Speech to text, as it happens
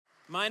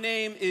My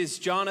name is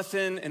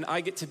Jonathan, and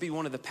I get to be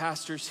one of the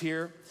pastors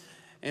here.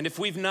 And if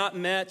we've not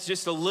met,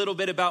 just a little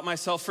bit about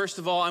myself. First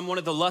of all, I'm one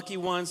of the lucky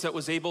ones that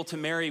was able to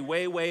marry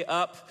way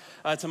up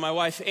to my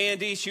wife,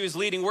 Andy. She was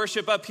leading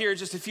worship up here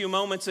just a few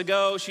moments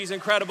ago. She's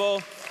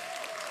incredible.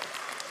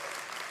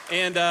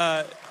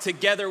 And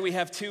together we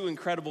have two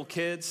incredible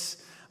kids.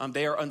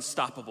 They are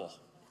unstoppable.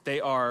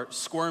 They are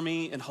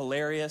squirmy and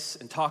hilarious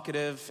and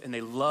talkative, and they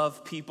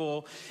love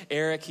people.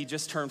 Eric, he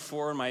just turned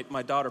 4,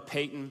 my daughter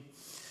Peyton.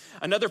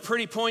 Another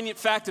pretty poignant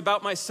fact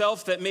about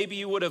myself that maybe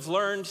you would have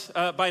learned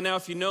by now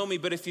if you know me,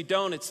 but if you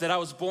don't, it's that I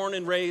was born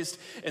and raised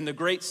in the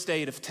great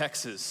state of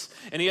Texas.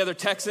 Any other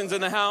Texans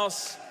in the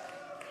house?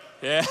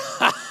 Yeah.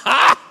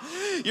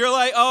 You're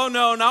like, oh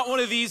no, not one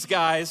of these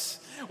guys.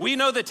 We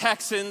know the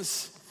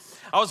Texans.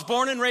 I was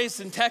born and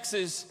raised in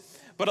Texas,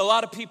 but a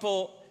lot of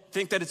people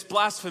think that it's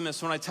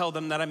blasphemous when I tell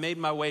them that I made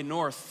my way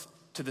north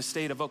to the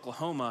state of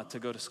Oklahoma to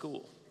go to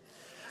school.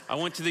 I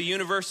went to the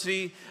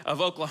University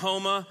of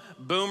Oklahoma,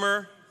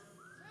 Boomer.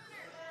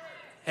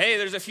 Hey,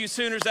 there's a few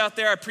Sooners out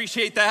there. I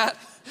appreciate that.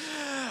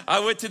 I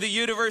went to the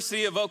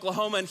University of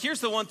Oklahoma, and here's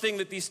the one thing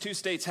that these two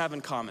states have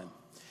in common.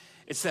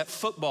 It's that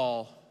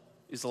football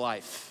is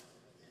life.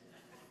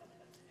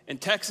 In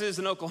Texas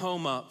and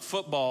Oklahoma,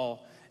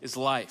 football is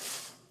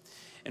life.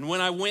 And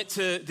when I went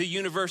to the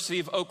University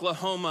of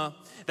Oklahoma,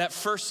 that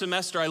first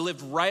semester, I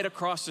lived right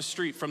across the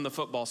street from the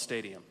football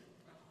stadium.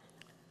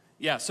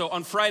 Yeah, so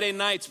on Friday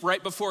nights,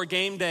 right before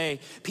game day,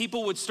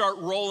 people would start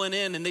rolling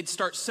in and they'd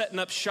start setting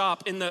up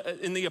shop in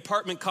the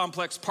apartment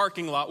complex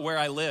parking lot where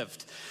I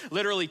lived.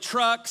 Literally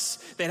trucks,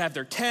 they'd have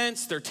their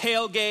tents, their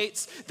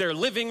tailgates, their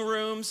living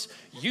rooms,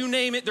 you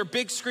name it, their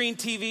big screen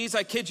TVs,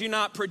 I kid you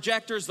not,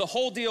 projectors, the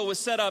whole deal was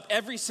set up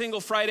every single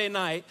Friday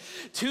night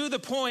to the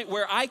point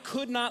where I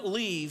could not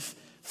leave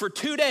for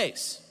 2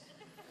 days.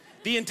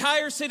 The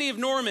entire city of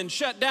Norman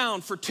shut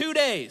down for 2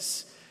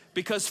 days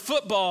because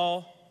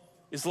football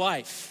is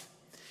life.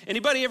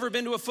 Anybody ever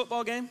been to a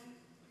football game?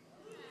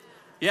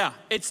 Yeah,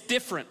 it's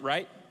different,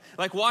 right?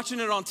 Like watching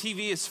it on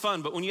TV is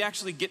fun, but when you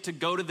actually get to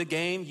go to the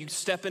game, you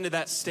step into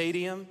that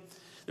stadium,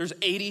 there's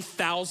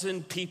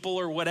 80,000 people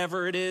or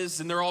whatever it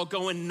is, and they're all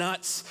going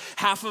nuts.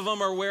 Half of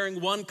them are wearing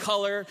one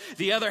color.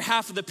 The other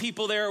half of the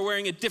people there are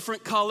wearing a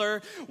different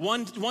color.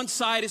 One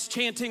side is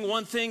chanting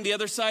one thing, the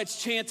other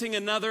side's chanting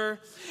another.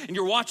 And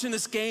you're watching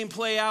this game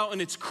play out,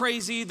 and it's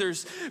crazy.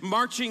 There's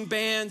marching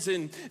bands,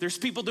 and there's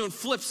people doing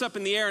flips up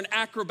in the air, and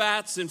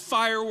acrobats, and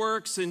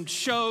fireworks, and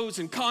shows,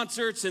 and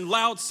concerts, and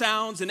loud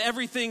sounds, and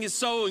everything is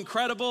so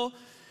incredible.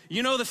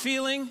 You know the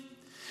feeling?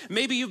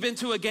 Maybe you've been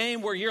to a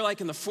game where you're like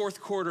in the fourth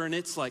quarter and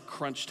it's like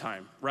crunch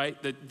time, right?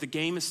 The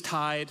game is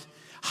tied,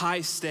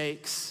 high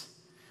stakes.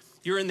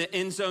 You're in the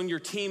end zone,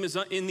 your team is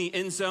in the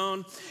end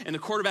zone, and the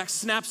quarterback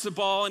snaps the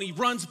ball and he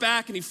runs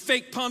back and he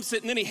fake pumps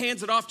it and then he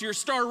hands it off to your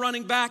star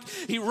running back.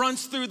 He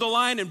runs through the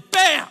line and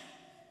bam!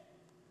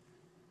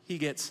 He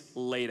gets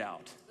laid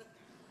out.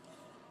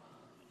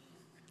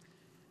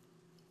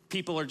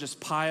 People are just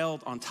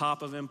piled on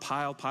top of him,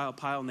 pile,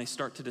 and they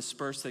start to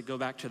disperse. They go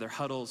back to their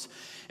huddles,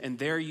 and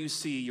there you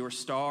see your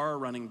star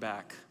running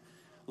back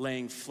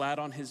laying flat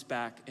on his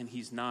back, and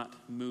he's not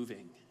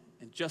moving.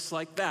 And just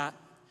like that,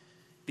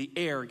 the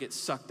air gets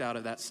sucked out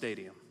of that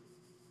stadium.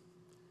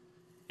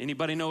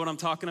 Anybody know what I'm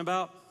talking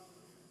about?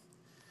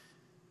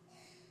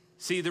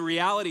 See, the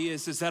reality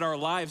is that our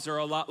lives are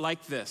a lot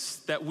like this,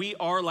 that we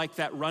are like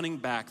that running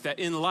back, that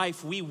in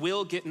life we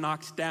will get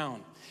knocked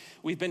down.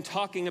 We've been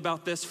talking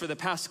about this for the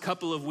past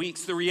couple of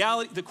weeks.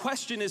 The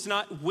question is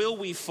not will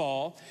we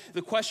fall,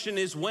 the question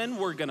is when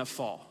we're gonna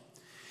fall.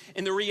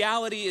 And the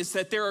reality is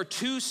that there are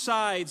two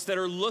sides that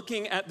are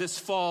looking at this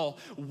fall,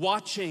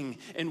 watching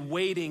and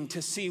waiting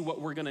to see what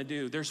we're gonna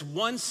do. There's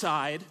one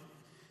side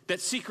that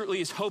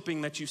secretly is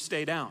hoping that you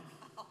stay down,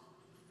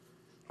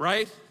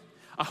 right?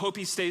 I hope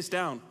he stays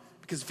down,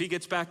 because if he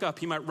gets back up,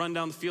 he might run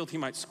down the field, he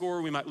might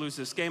score, we might lose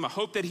this game. I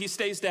hope that he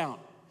stays down.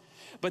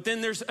 But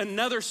then there's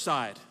another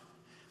side,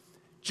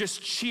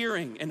 just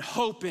cheering and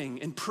hoping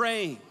and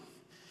praying,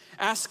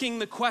 asking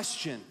the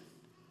question,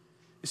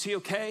 is he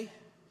okay?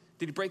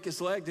 Did he break his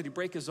leg? Did he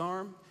break his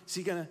arm? Is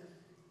he gonna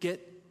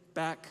get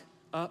back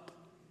up?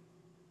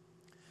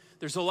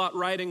 There's a lot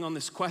riding on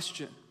this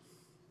question.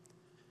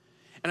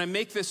 And I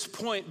make this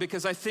point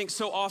because I think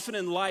so often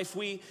in life,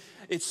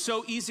 it's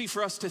so easy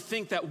for us to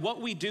think that what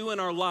we do in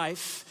our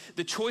life,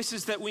 the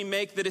choices that we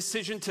make, the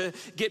decision to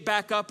get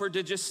back up or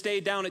to just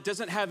stay down, it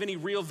doesn't have any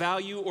real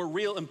value or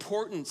real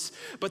importance.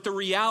 But the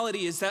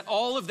reality is that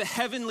all of the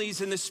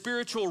heavenlies in the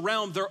spiritual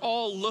realm, they're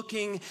all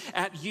looking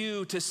at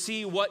you to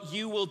see what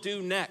you will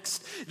do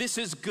next. This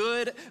is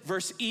good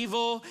versus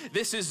evil.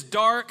 This is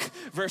dark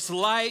versus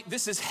light.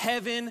 This is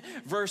heaven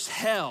versus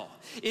hell.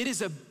 It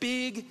is a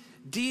big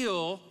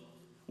deal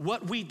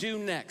what we do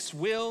next.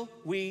 Will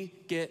we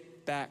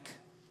get back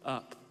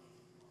up?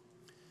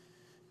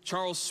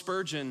 Charles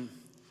Spurgeon,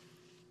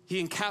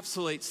 he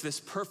encapsulates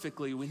this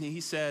perfectly when he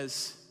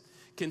says,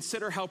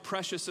 consider how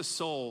precious a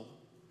soul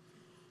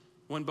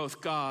when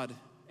both God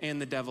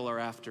and the devil are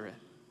after it.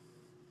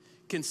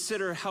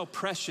 Consider how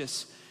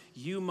precious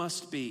you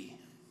must be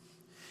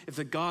if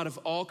the God of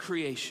all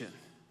creation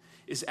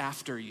is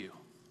after you,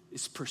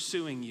 is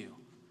pursuing you,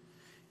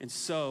 and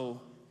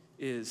so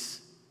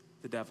is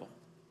the devil.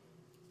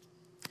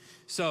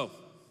 So,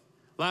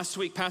 last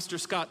week, Pastor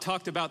Scott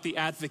talked about the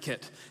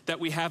advocate that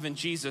we have in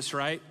Jesus,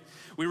 right?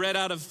 We read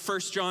out of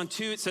 1 John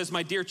 2, it says,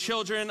 "My dear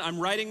children, I'm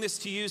writing this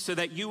to you so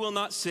that you will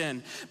not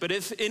sin. But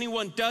if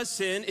anyone does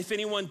sin, if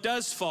anyone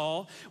does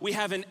fall, we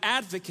have an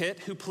advocate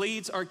who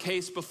pleads our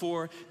case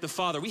before the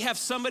Father." We have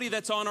somebody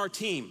that's on our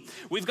team.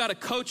 We've got a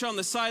coach on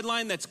the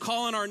sideline that's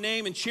calling our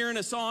name and cheering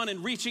us on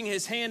and reaching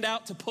his hand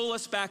out to pull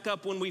us back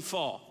up when we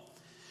fall.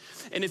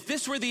 And if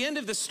this were the end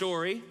of the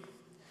story,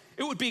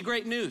 it would be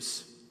great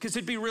news, because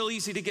it'd be real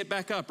easy to get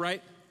back up,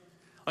 right?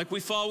 Like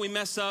we fall, we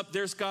mess up,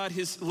 there's God,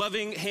 his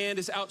loving hand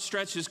is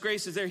outstretched, his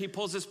grace is there, he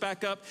pulls us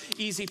back up,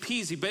 easy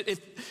peasy. But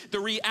if the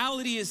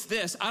reality is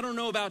this, I don't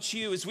know about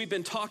you, as we've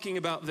been talking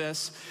about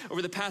this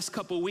over the past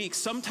couple weeks,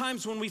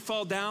 sometimes when we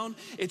fall down,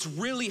 it's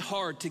really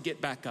hard to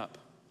get back up.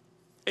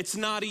 It's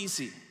not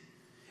easy.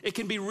 It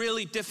can be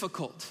really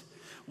difficult.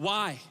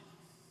 Why?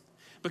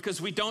 Because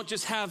we don't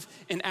just have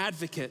an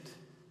advocate,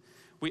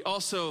 we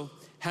also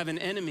have an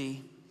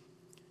enemy.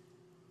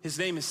 His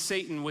name is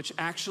Satan, which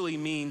actually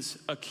means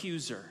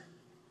accuser.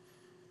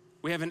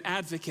 We have an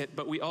advocate,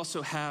 but we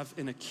also have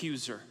an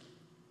accuser.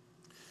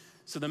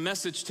 So the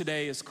message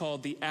today is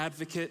called the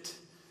advocate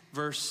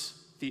versus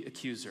the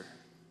accuser.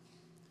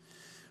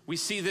 We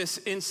see this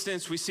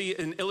instance, we see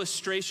an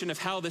illustration of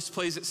how this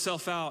plays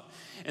itself out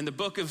in the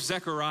book of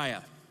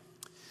Zechariah.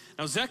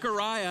 Now,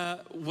 Zechariah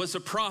was a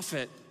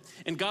prophet,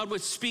 and God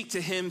would speak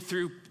to him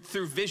through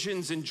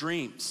visions and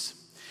dreams.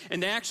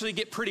 And they actually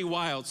get pretty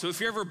wild. So if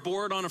you're ever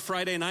bored on a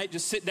Friday night,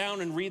 just sit down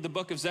and read the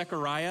book of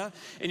Zechariah,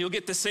 and you'll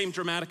get the same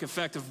dramatic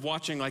effect of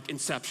watching like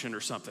Inception or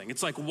something.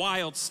 It's like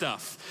wild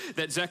stuff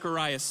that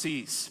Zechariah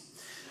sees.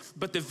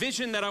 But the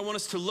vision that I want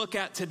us to look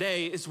at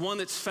today is one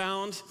that's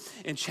found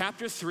in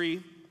chapter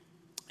 3,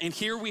 and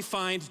here we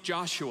find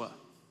Joshua.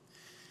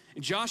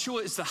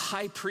 Joshua is the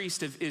high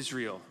priest of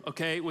Israel,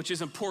 okay, which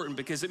is important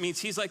because it means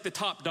he's like the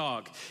top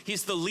dog.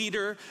 He's the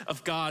leader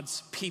of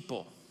God's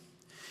people.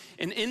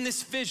 And in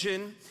this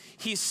vision,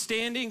 he's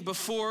standing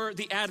before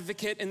the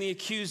advocate and the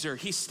accuser.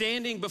 He's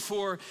standing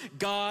before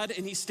God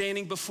and he's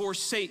standing before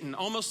Satan,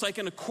 almost like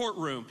in a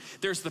courtroom.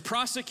 There's the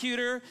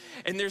prosecutor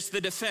and there's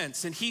the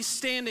defense. And he's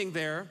standing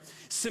there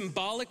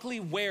symbolically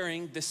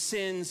wearing the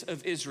sins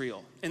of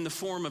Israel in the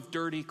form of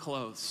dirty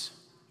clothes.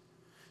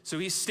 So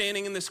he's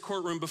standing in this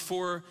courtroom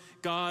before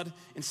God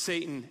and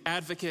Satan,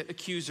 advocate,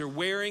 accuser,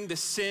 wearing the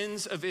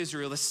sins of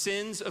Israel, the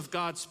sins of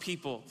God's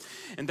people.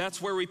 And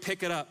that's where we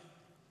pick it up.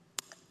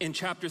 In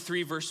chapter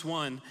 3, verse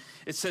 1,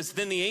 it says,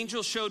 "Then the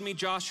angel showed me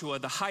Joshua,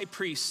 the high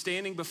priest,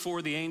 standing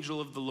before the angel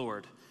of the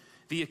Lord.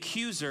 The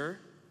accuser,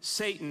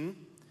 Satan,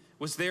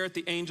 was there at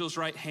the angel's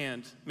right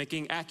hand,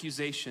 making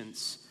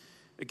accusations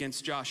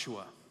against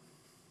Joshua."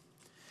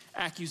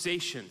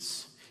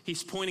 Accusations.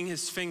 He's pointing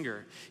his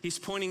finger. He's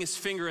pointing his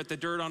finger at the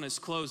dirt on his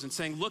clothes and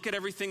saying, look at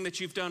everything that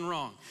you've done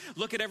wrong.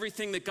 Look at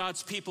everything that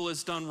God's people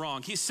has done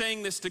wrong. He's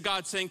saying this to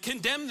God, saying,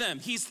 condemn them.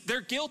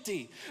 They're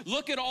guilty.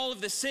 Look at all of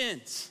the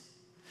sins.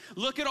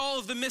 Look at all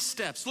of the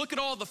missteps. Look at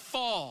all the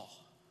fall.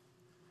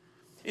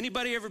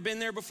 Anybody ever been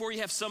there before?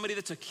 You have somebody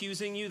that's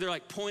accusing you. They're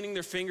like pointing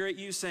their finger at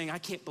you saying, I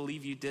can't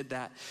believe you did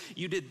that.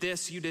 You did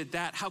this, you did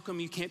that. How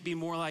come you can't be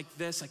more like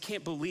this? I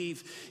can't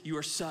believe you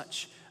are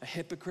such a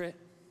hypocrite.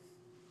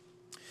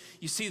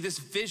 You see, this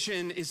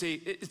vision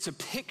it's a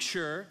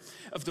picture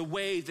of the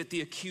way that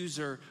the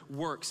accuser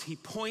works. He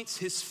points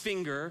his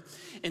finger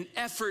in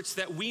efforts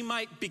that we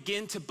might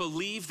begin to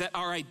believe that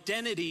our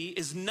identity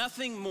is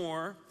nothing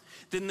more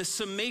than the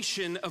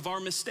summation of our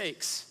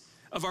mistakes,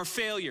 of our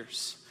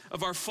failures,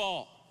 of our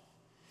fall.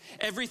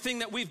 Everything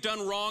that we've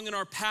done wrong in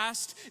our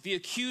past, the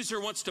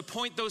accuser wants to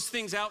point those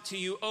things out to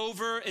you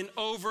over and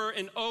over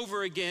and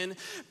over again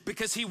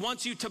because he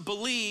wants you to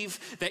believe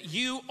that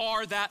you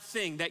are that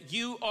thing, that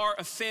you are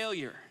a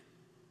failure,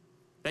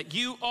 that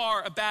you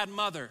are a bad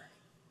mother,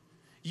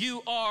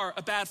 you are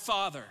a bad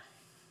father.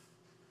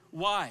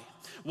 Why?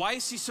 Why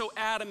is he so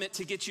adamant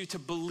to get you to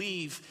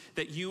believe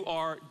that you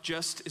are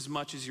just as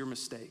much as your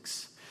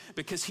mistakes?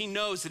 Because he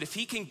knows that if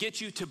he can get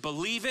you to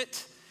believe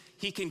it,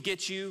 he can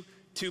get you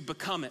to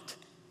become it.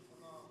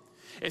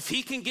 If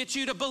he can get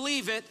you to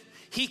believe it,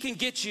 he can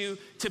get you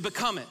to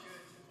become it.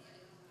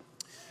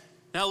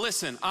 Now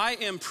listen, I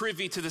am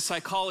privy to the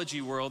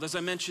psychology world. As I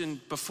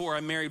mentioned before,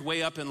 I'm married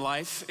way up in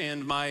life,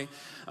 and my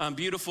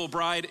beautiful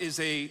bride is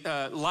a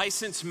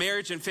licensed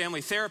marriage and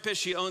family therapist.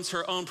 She owns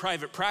her own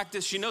private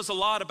practice. She knows a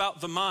lot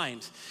about the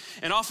mind.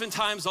 And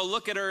oftentimes I'll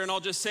look at her and I'll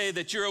just say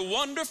that you're a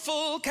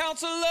wonderful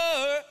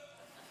counselor.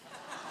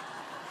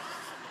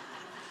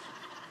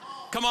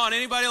 Come on,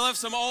 anybody love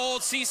some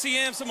old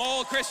CCM, some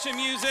old Christian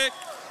music?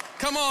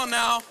 Come on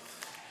now.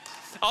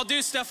 I'll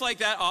do stuff like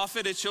that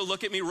often, and she'll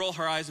look at me, roll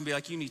her eyes, and be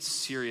like, you need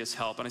serious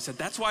help. And I said,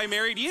 that's why I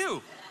married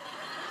you.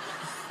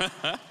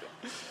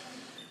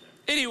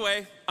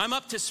 Anyway, I'm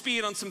up to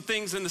speed on some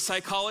things in the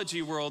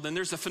psychology world, and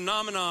there's a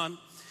phenomenon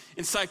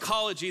in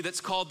psychology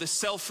that's called the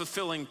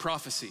self-fulfilling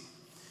prophecy.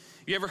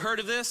 You ever heard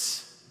of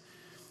this?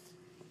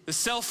 The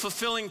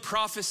self-fulfilling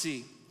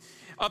prophecy.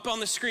 Up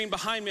on the screen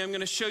behind me, I'm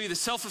gonna show you the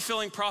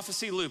self-fulfilling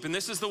prophecy loop. And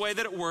this is the way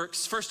that it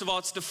works. First of all,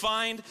 it's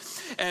defined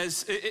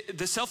as,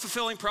 the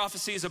self-fulfilling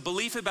prophecy is a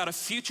belief about a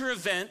future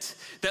event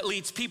that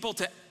leads people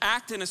to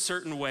act in a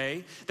certain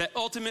way that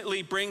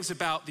ultimately brings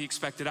about the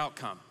expected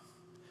outcome,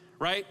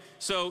 right?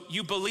 So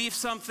you believe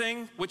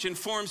something which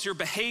informs your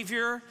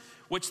behavior,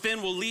 which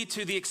then will lead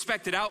to the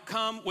expected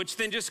outcome, which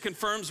then just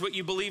confirms what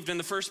you believed in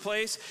the first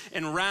place,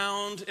 and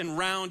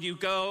round you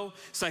go.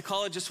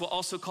 Psychologists will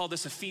also call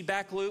this a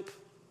feedback loop.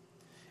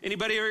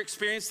 Anybody ever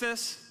experienced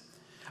this?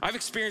 I've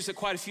experienced it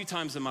quite a few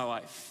times in my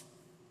life.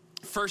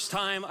 First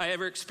time I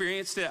ever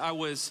experienced it, I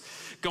was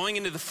going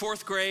into the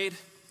 4th grade,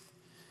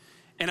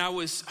 and I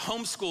was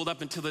homeschooled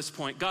up until this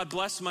point. God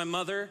bless my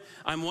mother.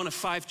 I'm one of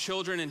 5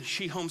 children, and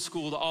she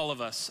homeschooled all of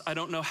us. I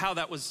don't know how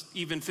that was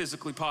even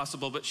physically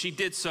possible, but she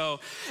did so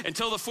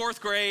until the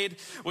 4th grade,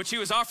 when she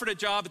was offered a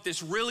job at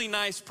this really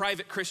nice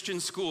private Christian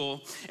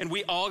school, and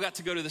we all got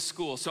to go to the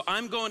school. So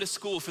I'm going to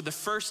school for the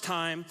first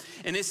time,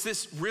 and it's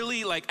this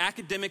really like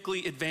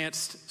academically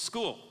advanced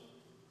school.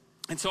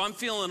 And so I'm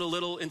feeling a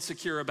little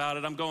insecure about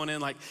it. I'm going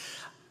in like,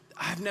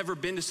 I've never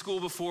been to school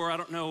before. I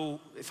don't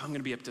know if I'm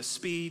gonna be up to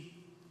speed.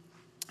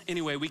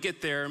 Anyway, we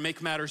get there,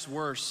 make matters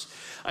worse.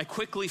 I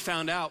quickly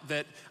found out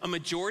that a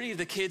majority of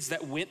the kids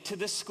that went to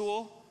this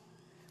school,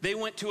 they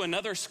went to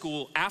another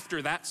school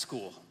after that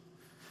school.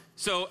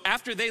 So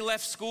after they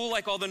left school,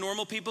 like all the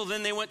normal people,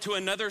 then they went to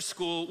another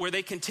school where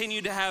they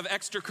continued to have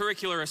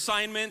extracurricular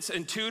assignments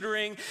and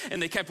tutoring,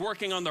 and they kept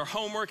working on their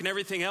homework and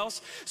everything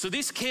else. So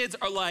these kids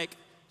are like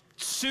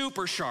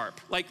super sharp,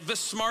 like the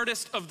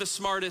smartest of the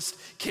smartest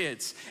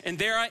kids. And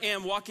there I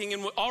am walking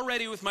in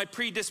already with my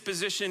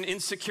predisposition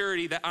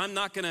insecurity that I'm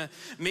not gonna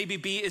maybe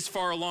be as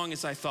far along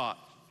as I thought.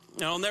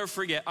 And I'll never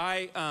forget,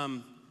 I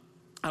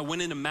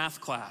went into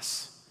math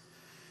class,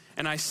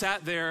 and I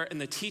sat there, and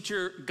the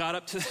teacher got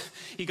up to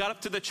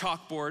the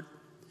chalkboard.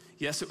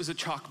 Yes, it was a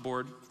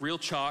chalkboard, real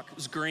chalk, it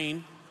was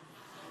green.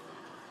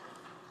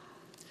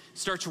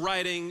 Starts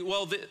writing,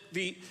 well,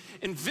 the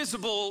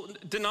invisible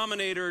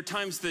denominator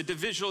times the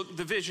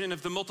division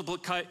of the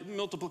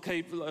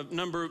multiplicate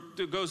number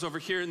goes over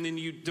here, and then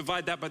you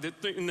divide that by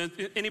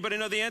anybody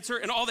know the answer?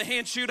 And all the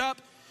hands shoot up.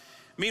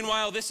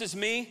 Meanwhile, this is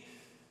me.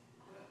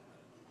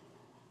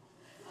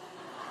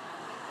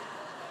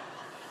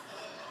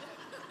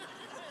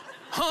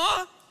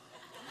 Huh?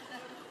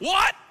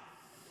 What?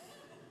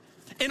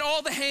 And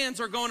all the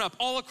hands are going up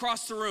all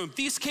across the room.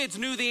 These kids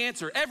knew the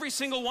answer, every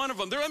single one of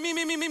them. They're like, me.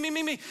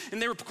 And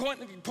they were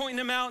pointing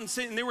them out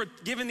and they were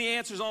giving the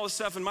answers and all this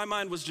stuff, and my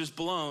mind was just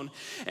blown.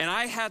 And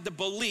I had the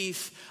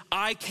belief,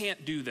 I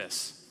can't do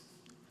this.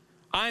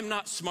 I'm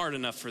not smart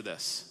enough for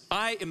this.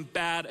 I am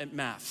bad at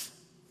math.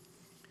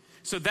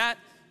 So that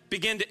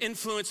began to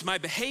influence my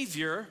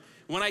behavior.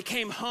 When I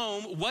came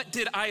home, what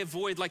did I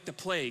avoid like the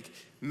plague?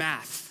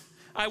 Math.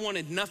 I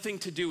wanted nothing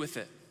to do with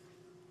it.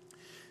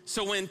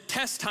 So when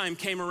test time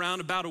came around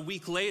about a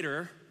week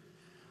later,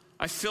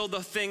 I filled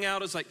the thing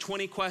out as like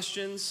 20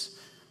 questions,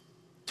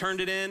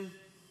 turned it in,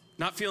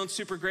 not feeling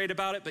super great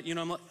about it, but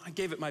I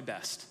gave it my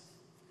best.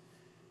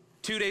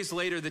 2 days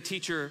later, the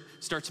teacher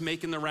starts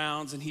making the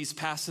rounds, and he's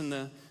passing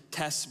the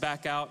tests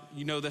back out.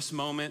 You know this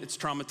moment, it's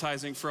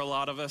traumatizing for a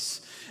lot of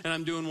us. And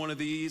I'm doing one of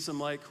these, I'm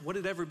like, what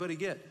did everybody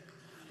get?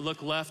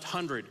 Look left,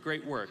 100,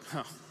 great work.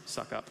 Oh,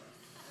 suck up,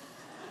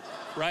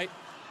 right?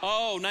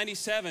 Oh,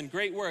 97,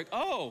 great work.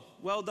 Oh,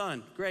 well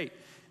done, great.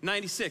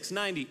 96,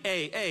 90,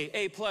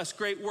 A plus,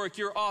 great work,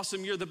 you're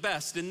awesome, you're the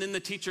best. And then the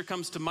teacher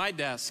comes to my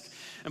desk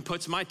and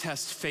puts my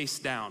test face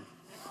down.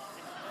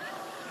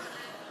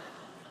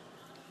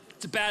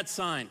 It's a bad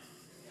sign.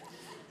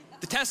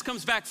 The test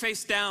comes back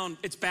face down,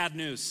 it's bad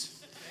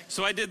news.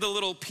 So I did the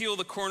little peel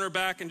the corner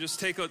back and just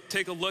take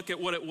a look at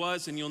what it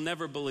was, and you'll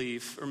never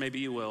believe, or maybe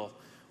you will,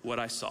 what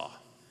I saw.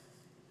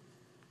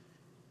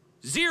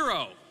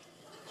 0.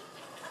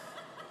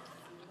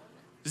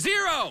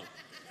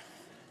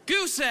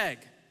 Goose egg,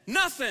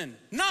 nothing,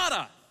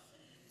 nada.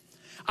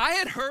 I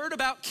had heard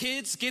about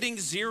kids getting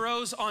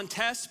zeros on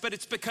tests, but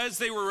it's because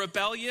they were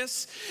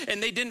rebellious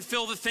and they didn't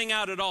fill the thing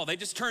out at all. They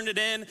just turned it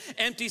in,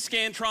 empty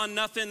Scantron,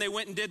 nothing. They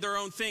went and did their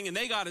own thing and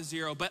they got a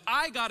 0. But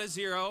I got a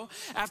 0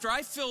 after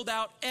I filled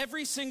out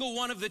every single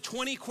one of the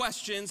 20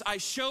 questions. I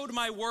showed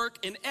my work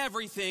and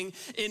everything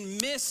and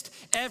missed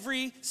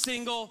every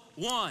single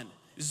one.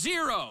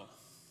 0.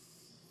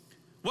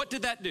 What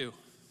did that do?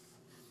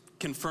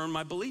 Confirm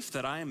my belief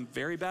that I am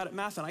very bad at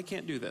math and I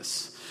can't do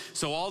this.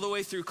 So all the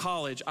way through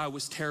college, I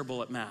was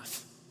terrible at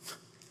math.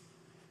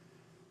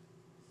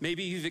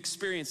 Maybe you've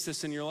experienced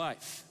this in your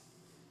life.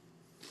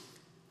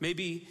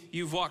 Maybe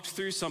you've walked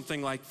through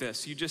something like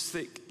this. You just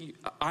think,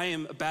 I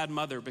am a bad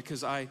mother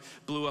because I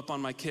blew up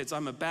on my kids.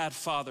 I'm a bad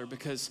father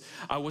because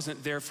I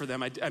wasn't there for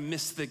them. I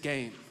missed the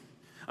game.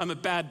 I'm a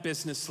bad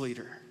business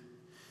leader.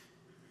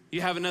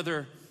 You have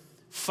another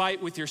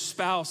fight with your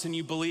spouse and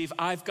you believe,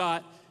 I've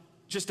got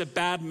just a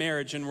bad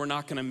marriage and we're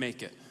not gonna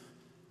make it.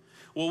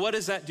 Well, what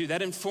does that do?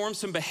 That informs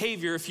some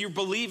behavior. If you're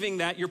believing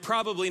that, you're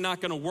probably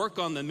not going to work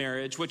on the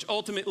marriage, which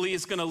ultimately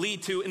is going to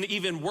lead to an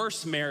even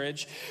worse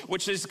marriage,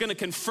 which is going to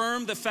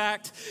confirm the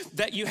fact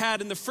that you had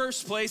in the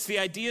first place, the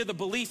idea, the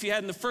belief you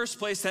had in the first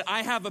place that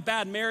I have a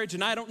bad marriage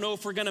and I don't know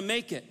if we're going to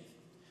make it.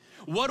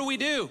 What do we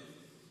do?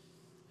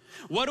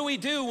 What do we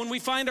do when we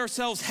find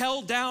ourselves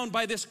held down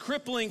by this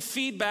crippling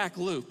feedback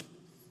loop?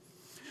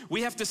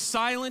 We have to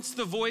silence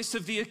the voice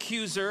of the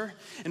accuser,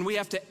 and we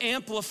have to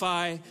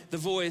amplify the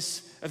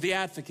voice of the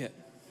advocate.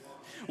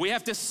 We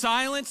have to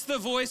silence the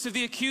voice of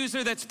the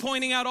accuser that's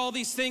pointing out all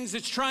these things,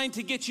 that's trying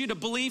to get you to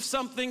believe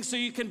something so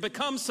you can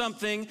become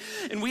something.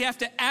 And we have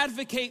to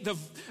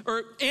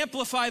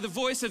amplify the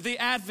voice of the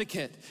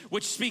advocate,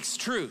 which speaks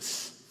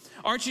truth.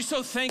 Aren't you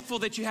so thankful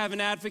that you have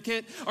an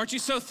advocate? Aren't you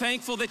so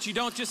thankful that you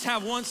don't just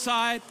have one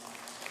side?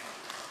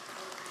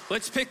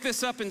 Let's pick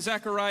this up in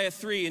Zechariah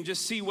 3 and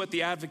just see what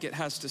the advocate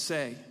has to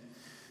say.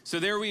 So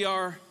there we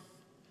are,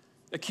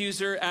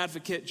 accuser,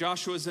 advocate,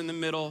 Joshua's in the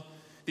middle.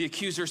 The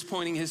accuser's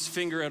pointing his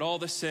finger at all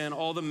the sin,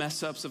 all the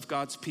mess ups of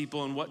God's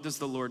people. And what does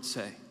the Lord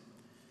say?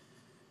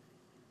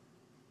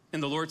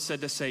 And the Lord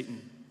said to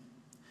Satan,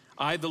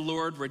 I, the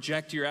Lord,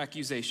 reject your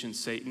accusations,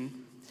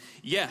 Satan.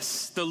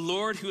 Yes, the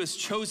Lord who has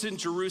chosen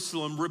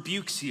Jerusalem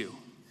rebukes you.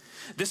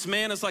 This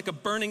man is like a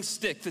burning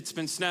stick that's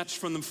been snatched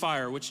from the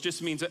fire, which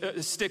just means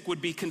a stick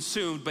would be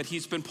consumed, but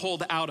he's been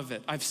pulled out of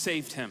it. I've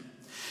saved him.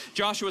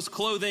 Joshua's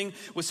clothing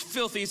was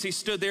filthy as he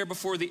stood there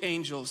before the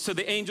angel. So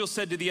the angel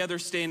said to the other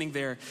standing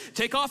there,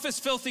 take off his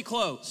filthy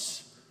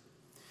clothes.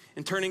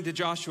 And turning to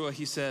Joshua,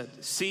 he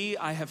said, see,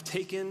 I have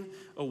taken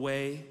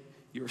away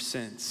your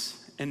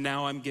sins, and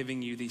now I'm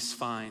giving you these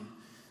fine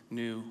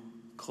new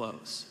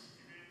clothes.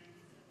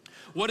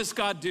 What does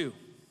God do?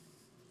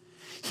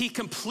 He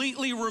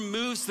completely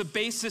removes the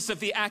basis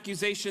of the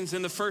accusations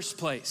in the first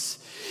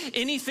place.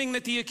 Anything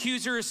that the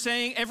accuser is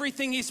saying,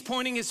 everything he's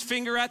pointing his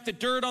finger at, the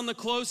dirt on the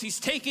clothes, he's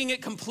taking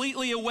it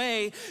completely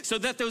away so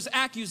that those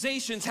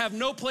accusations have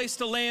no place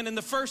to land in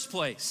the first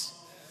place.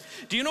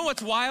 Do you know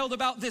what's wild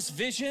about this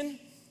vision?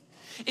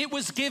 It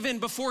was given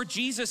before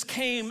Jesus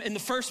came in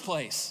the first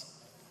place.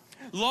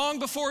 Long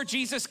before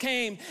Jesus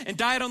came and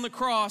died on the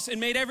cross and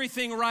made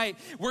everything right,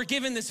 we're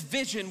given this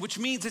vision, which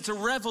means it's a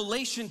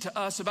revelation to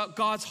us about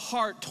God's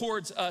heart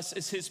towards us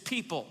as his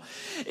people.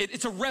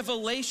 It's a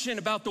revelation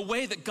about the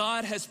way that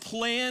God has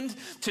planned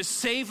to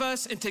save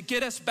us and to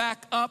get us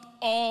back up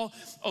all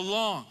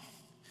along.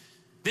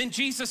 Then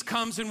Jesus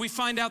comes and we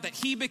find out that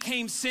he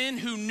became sin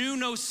who knew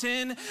no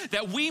sin,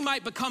 that we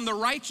might become the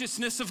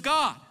righteousness of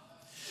God.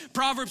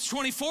 Proverbs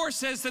 24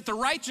 says that the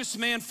righteous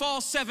man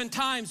falls 7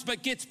 times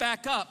but gets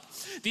back up.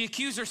 The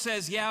accuser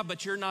says, yeah,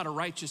 but you're not a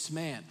righteous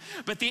man.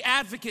 But the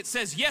advocate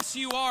says, yes,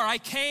 you are. I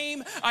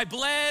came, I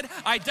bled,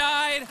 I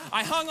died,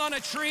 I hung on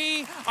a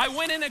tree, I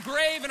went in a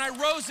grave, and I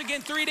rose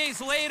again 3 days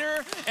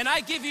later, and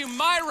I give you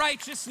my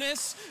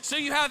righteousness so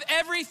you have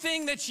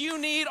everything that you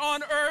need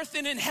on earth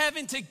and in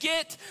heaven to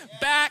get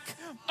back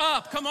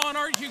up. Come on,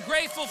 aren't you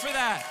grateful for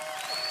that?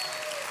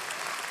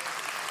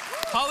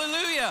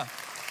 Hallelujah.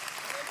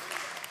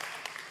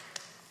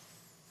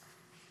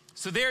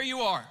 So there you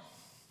are,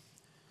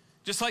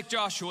 just like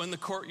Joshua in the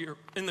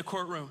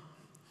courtroom,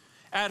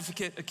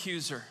 advocate,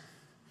 accuser.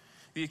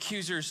 The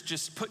accuser's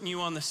just putting you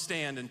on the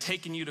stand and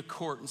taking you to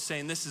court and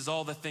saying, this is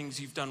all the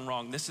things you've done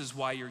wrong. This is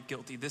why you're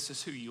guilty. This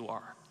is who you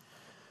are.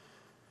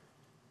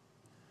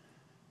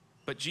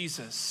 But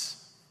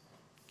Jesus,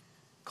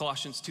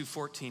 Colossians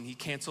 2:14, he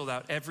canceled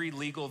out every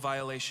legal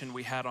violation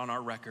we had on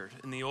our record.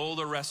 And the old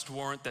arrest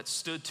warrant that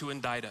stood to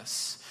indict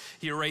us,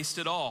 he erased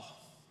it all.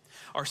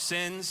 Our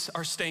sins,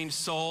 our stained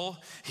soul,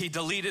 he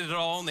deleted it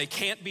all and they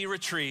can't be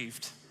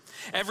retrieved.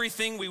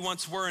 Everything we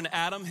once were in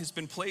Adam has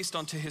been placed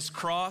onto his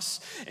cross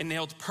and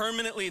nailed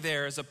permanently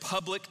there as a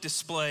public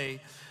display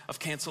of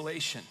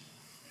cancellation.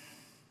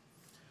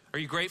 Are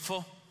you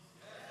grateful?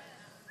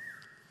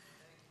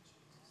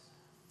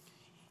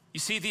 You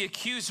see, the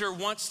accuser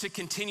wants to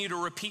continue to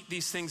repeat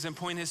these things and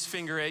point his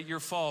finger at your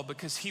fall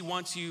because he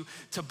wants you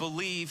to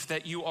believe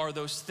that you are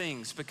those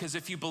things. Because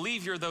if you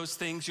believe you're those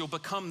things, you'll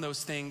become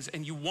those things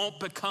and you won't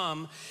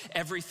become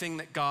everything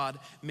that God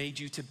made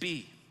you to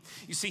be.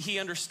 You see, he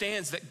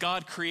understands that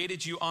God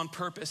created you on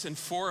purpose and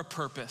for a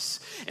purpose.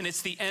 And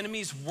it's the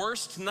enemy's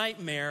worst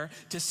nightmare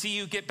to see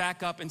you get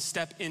back up and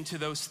step into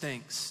those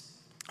things.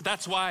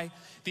 That's why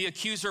the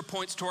accuser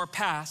points to our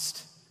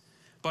past,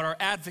 but our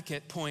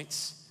advocate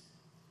points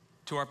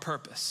to our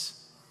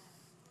purpose.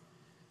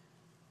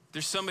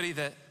 There's somebody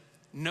that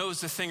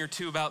knows a thing or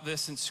two about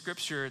this in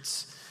scripture.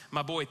 It's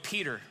my boy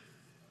Peter.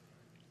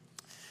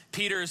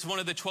 Peter is one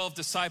of the 12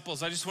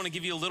 disciples. I just want to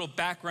give you a little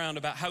background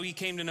about how he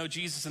came to know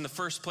Jesus in the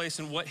first place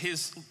and what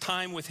his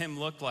time with him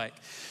looked like.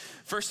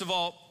 First of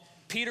all,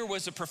 Peter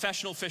was a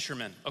professional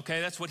fisherman,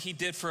 okay? That's what he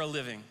did for a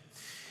living.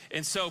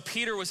 And so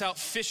Peter was out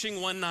fishing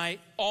one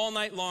night, all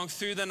night long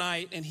through the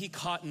night, and he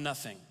caught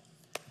nothing.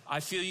 I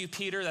feel you,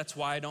 Peter, that's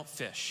why I don't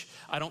fish.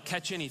 I don't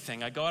catch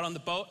anything. I go out on the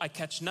boat, I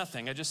catch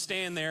nothing. I just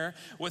stand there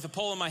with a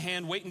pole in my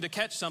hand waiting to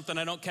catch something.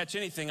 I don't catch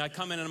anything. I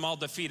come in and I'm all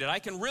defeated. I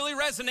can really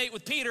resonate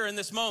with Peter in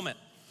this moment.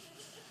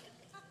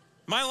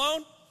 Am I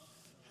alone?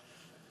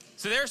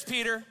 So there's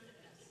Peter.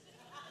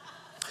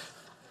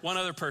 One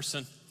other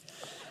person.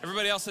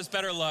 Everybody else has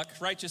better luck.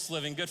 Righteous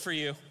living, good for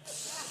you.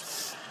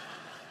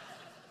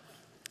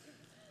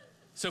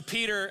 So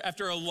Peter,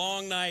 after a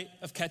long night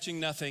of catching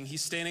nothing,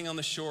 he's standing on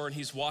the shore and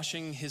he's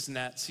washing his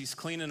nets. He's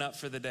cleaning up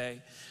for the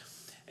day.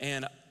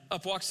 And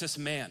up walks this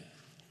man.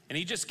 And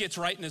he just gets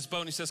right in his boat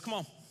and he says, come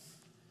on.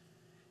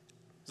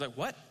 He's like,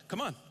 what?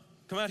 Come on,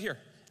 come out here.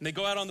 And they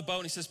go out on the boat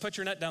and he says, put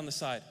your net down the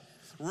side.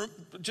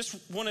 Just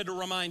wanted to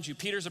remind you,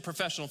 Peter's a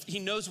professional. He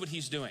knows what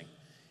he's doing.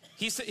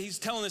 He's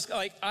telling this,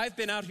 like, I've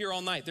been out here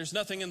all night. There's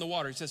nothing in the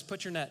water. He says,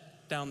 put your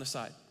net down the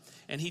side.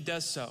 And he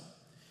does so.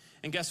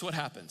 And guess what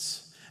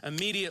happens?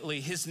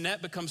 Immediately, his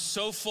net becomes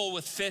so full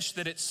with fish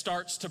that it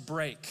starts to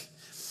break.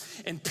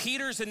 And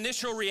Peter's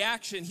initial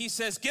reaction, he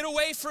says, get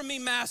away from me,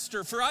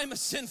 master, for I'm a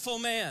sinful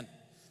man.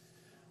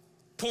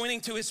 Pointing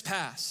to his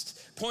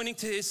past, pointing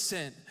to his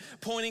sin,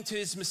 pointing to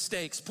his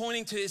mistakes,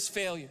 pointing to his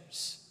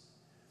failures.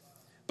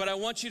 But I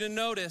want you to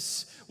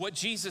notice what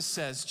Jesus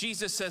says.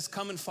 Jesus says,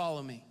 come and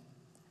follow me,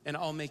 and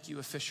I'll make you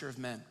a fisher of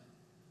men.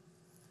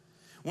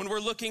 When we're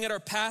looking at our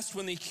past,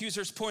 when the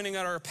accuser's pointing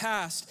at our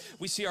past,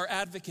 we see our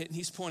advocate and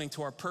he's pointing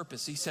to our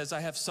purpose. He says, I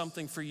have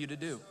something for you to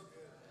do.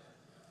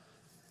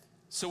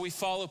 So we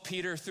follow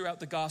Peter throughout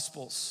the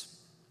Gospels,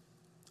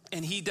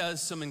 and he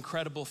does some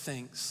incredible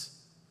things.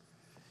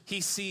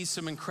 He sees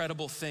some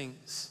incredible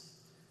things.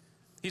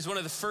 He's one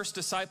of the first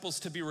disciples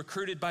to be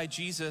recruited by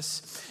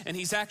Jesus, and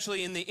he's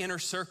actually in the inner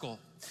circle.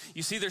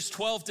 You see, there's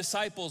 12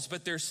 disciples,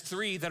 but there's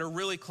 3 that are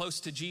really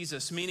close to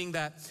Jesus, meaning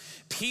that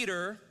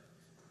Peter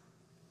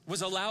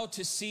was allowed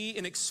to see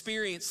and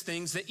experience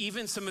things that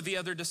even some of the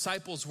other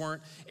disciples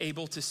weren't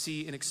able to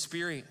see and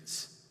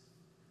experience.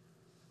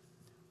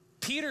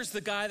 Peter's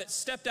the guy that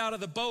stepped out of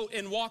the boat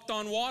and walked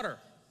on water.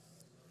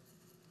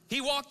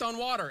 He walked on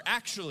water,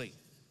 actually.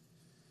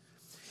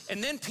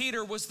 And then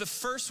Peter was the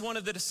first one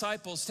of the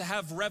disciples to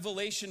have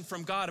revelation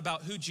from God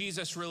about who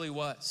Jesus really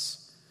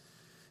was.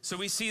 So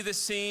we see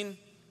this scene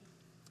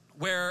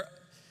where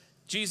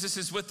Jesus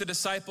is with the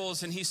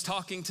disciples and he's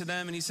talking to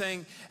them and he's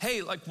saying,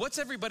 hey, like, what's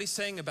everybody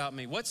saying about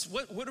me? What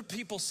are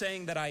people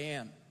saying that I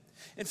am?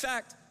 In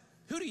fact,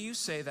 who do you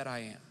say that I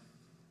am?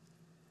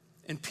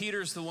 And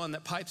Peter's the one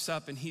that pipes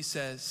up and he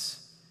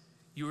says,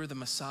 you are the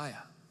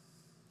Messiah.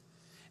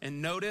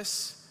 And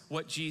notice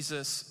what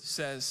Jesus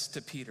says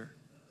to Peter.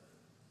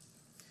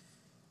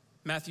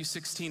 Matthew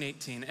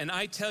 16:18, and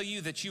I tell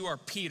you that you are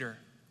Peter.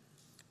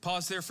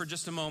 Pause there for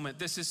just a moment.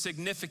 This is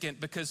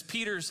significant because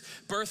Peter's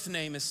birth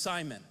name is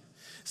Simon.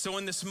 So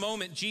in this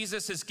moment,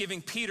 Jesus is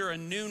giving Peter a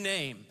new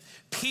name.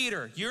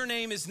 Peter, your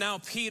name is now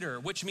Peter,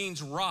 which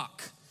means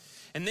rock.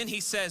 And then he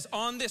says,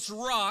 on this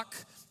rock,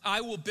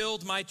 I will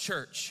build my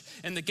church,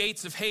 and the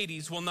gates of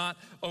Hades will not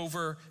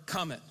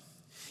overcome it.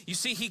 You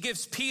see, he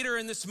gives Peter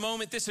in this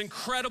moment this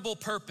incredible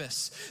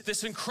purpose,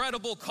 this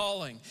incredible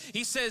calling.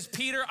 He says,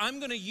 Peter, I'm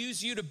going to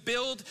use you to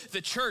build the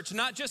church,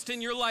 not just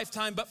in your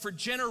lifetime, but for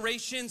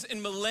generations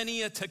and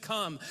millennia to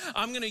come.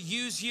 I'm going to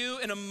use you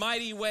in a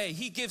mighty way.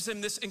 He gives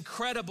him this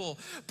incredible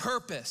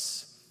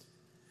purpose.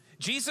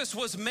 Jesus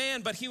was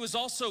man, but he was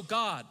also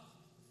God.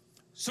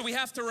 So we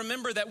have to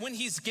remember that when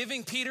he's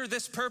giving Peter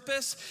this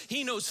purpose,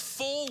 he knows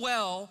full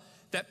well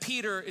that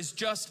Peter is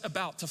just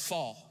about to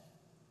fall.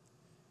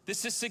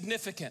 This is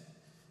significant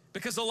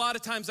because a lot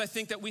of times I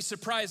think that we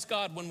surprise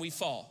God when we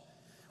fall.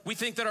 We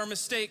think that our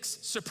mistakes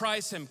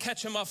surprise him,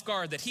 catch him off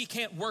guard, that he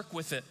can't work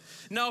with it.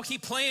 No, he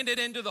planned it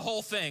into the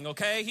whole thing,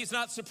 okay? He's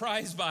not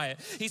surprised by it.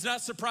 He's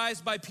not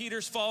surprised by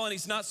Peter's fall, and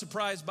he's not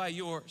surprised by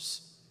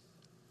yours.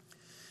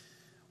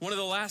 One of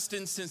the last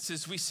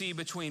instances we see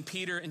between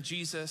Peter and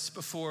Jesus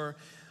before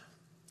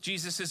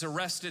Jesus is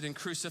arrested and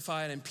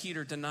crucified and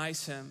Peter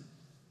denies him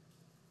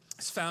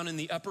is found in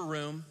the upper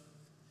room.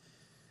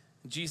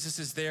 Jesus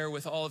is there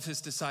with all of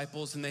his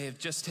disciples, and they have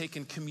just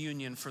taken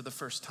communion for the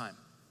first time.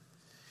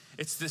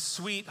 It's this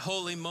sweet,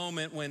 holy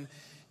moment when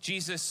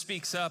Jesus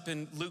speaks up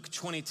in Luke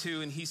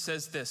 22, and he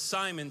says this,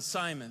 Simon,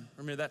 Simon,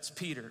 remember that's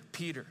Peter,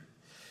 Peter,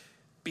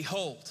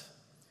 behold,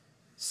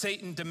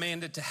 Satan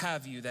demanded to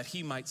have you that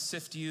he might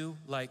sift you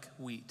like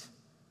wheat.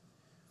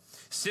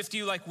 Sift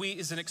you like wheat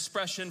is an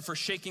expression for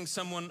shaking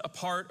someone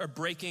apart or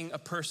breaking a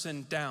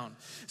person down.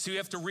 So you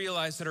have to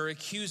realize that our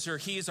accuser,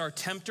 he is our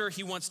tempter.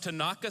 He wants to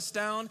knock us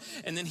down,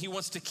 and then he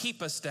wants to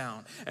keep us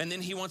down, and then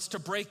he wants to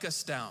break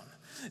us down.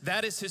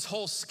 That is his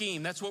whole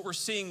scheme. That's what we're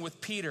seeing with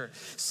Peter.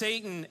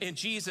 Satan and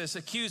Jesus,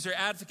 accuser,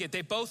 advocate,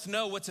 they both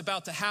know what's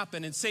about to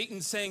happen. And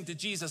Satan's saying to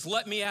Jesus,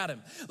 let me at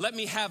him. Let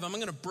me have him. I'm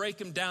going to break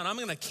him down. I'm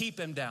going to keep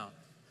him down.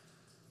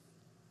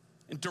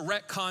 In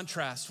direct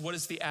contrast, what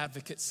does the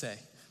advocate say?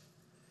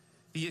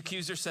 The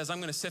accuser says, I'm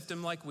going to sift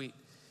him like wheat.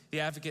 The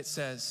advocate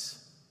says,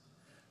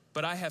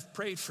 but I have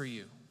prayed for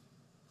you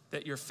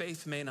that your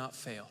faith may not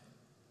fail.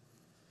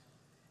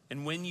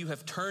 And when you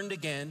have turned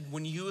again,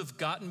 when you have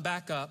gotten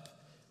back up,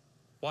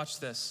 watch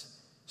this,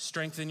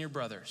 strengthen your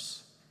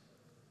brothers.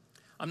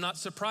 I'm not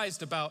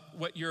surprised about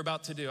what you're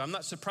about to do. I'm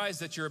not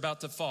surprised that you're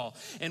about to fall.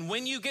 And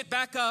when you get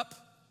back up,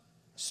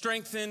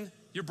 strengthen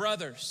your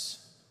brothers.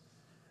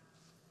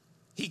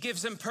 He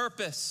gives him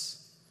purpose.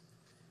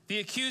 The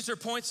accuser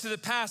points to the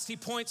past, he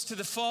points to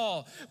the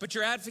fall, but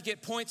your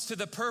advocate points to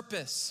the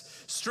purpose.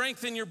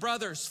 Strengthen your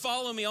brothers,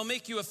 follow me, I'll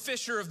make you a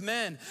fisher of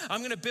men.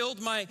 I'm gonna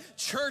build my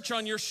church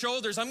on your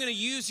shoulders. I'm gonna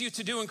use you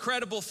to do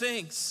incredible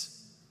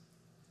things.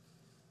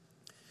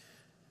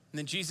 And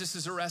then Jesus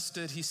is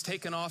arrested, he's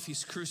taken off,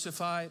 he's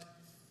crucified.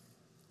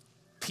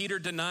 Peter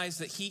denies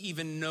that he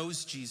even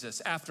knows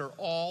Jesus after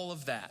all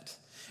of that.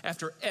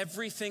 After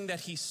everything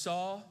that he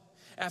saw,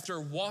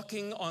 after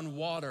walking on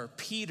water,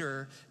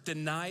 Peter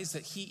denies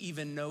that he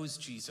even knows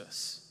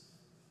Jesus.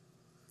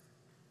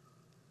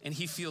 And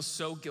he feels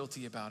so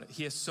guilty about it.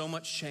 He has so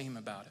much shame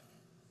about it.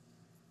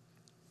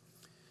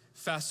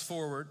 Fast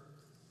forward,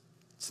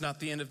 it's not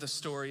the end of the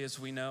story as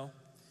we know.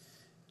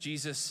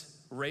 Jesus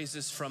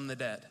raises from the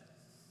dead.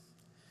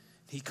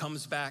 He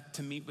comes back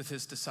to meet with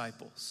his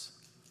disciples.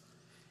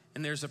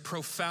 And there's a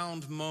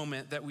profound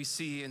moment that we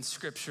see in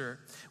Scripture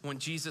when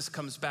Jesus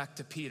comes back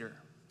to Peter.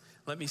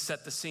 Let me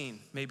set the scene.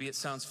 Maybe it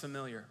sounds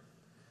familiar.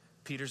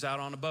 Peter's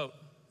out on a boat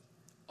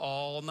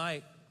all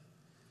night.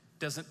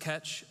 Doesn't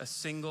catch a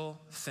single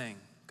thing.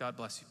 God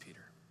bless you,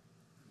 Peter.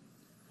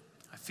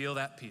 I feel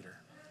that, Peter.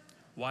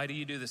 Why do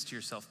you do this to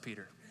yourself,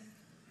 Peter?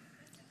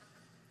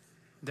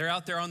 They're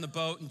out there on the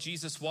boat and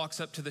Jesus walks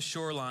up to the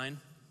shoreline.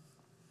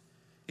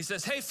 He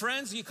says, hey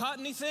friends, you caught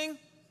anything? And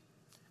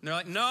they're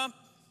like, no.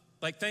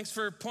 Like, thanks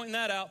for pointing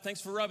that out.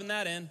 Thanks for rubbing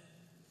that in.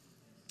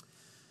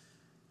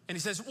 And he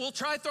says, well,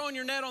 try throwing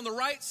your net on the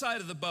right side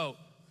of the boat.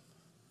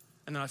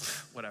 And they're like,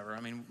 whatever,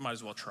 might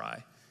as well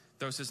try.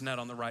 Throws his net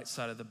on the right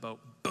side of the boat.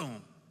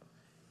 Boom.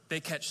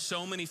 They catch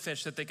so many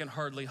fish that they can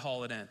hardly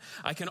haul it in.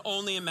 I can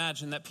only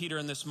imagine that Peter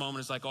in this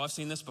moment is like, oh, I've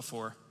seen this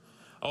before.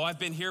 Oh, I've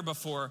been here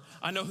before.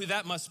 I know who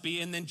that must be.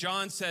 And then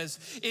John says,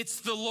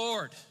 it's the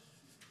Lord.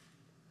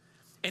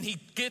 And he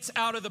gets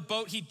out of the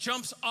boat, he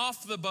jumps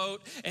off the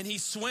boat, and he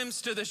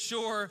swims to the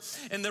shore.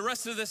 And the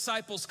rest of the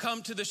disciples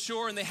come to the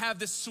shore, and they have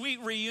this sweet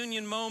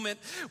reunion moment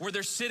where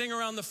they're sitting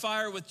around the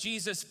fire with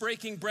Jesus,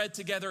 breaking bread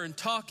together and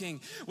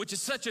talking, which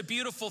is such a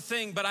beautiful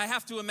thing. But I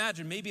have to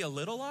imagine, maybe a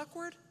little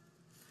awkward?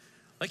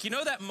 Like, you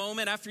know that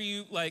moment after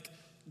you like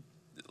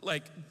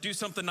do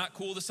something not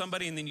cool to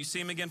somebody, and then you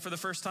see him again for the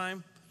first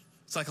time?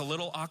 It's like a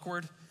little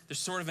awkward. There's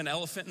sort of an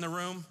elephant in the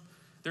room.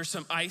 There's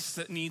some ice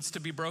that needs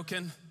to be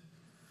broken.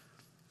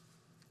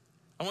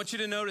 I want you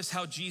to notice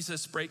how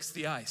Jesus breaks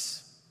the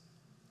ice.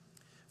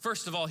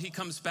 First of all, he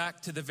comes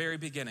back to the very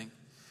beginning,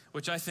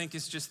 which I think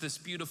is just this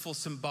beautiful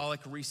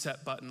symbolic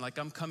reset button. Like,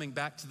 I'm coming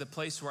back to the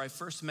place where I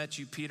first met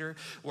you, Peter,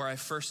 where I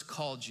first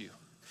called you.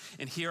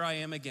 And here I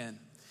am again.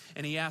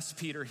 And he asks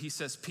Peter, he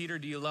says, Peter,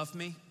 do you love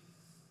me?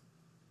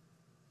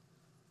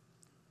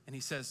 And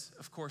he says,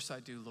 of course I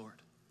do, Lord.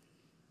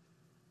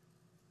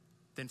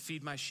 Then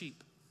feed my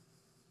sheep.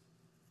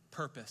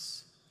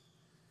 Purpose.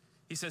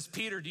 He says,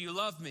 Peter, do you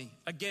love me?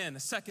 Again, a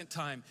second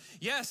time.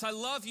 Yes, I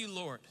love you,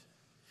 Lord.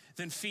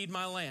 Then feed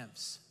my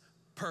lambs.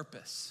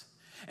 Purpose.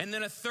 And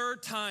then a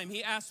third time,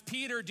 he asked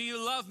Peter, do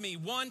you love me?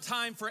 One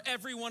time for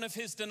every one of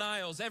his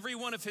denials, every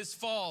one of his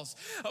falls.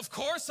 Of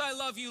course I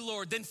love you,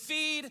 Lord. Then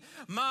feed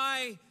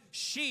my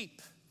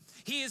sheep.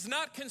 He is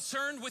not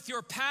concerned with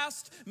your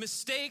past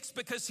mistakes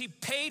because he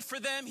paid for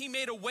them. He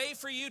made a way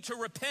for you to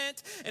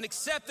repent and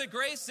accept the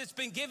grace that's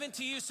been given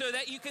to you so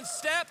that you can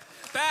step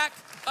back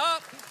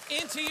up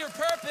into your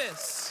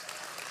purpose.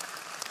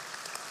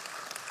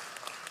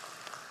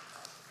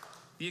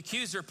 The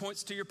accuser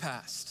points to your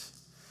past.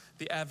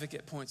 The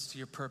advocate points to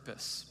your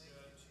purpose.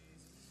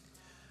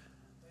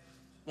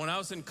 When I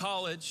was in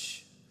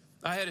college,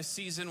 I had a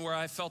season where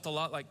I felt a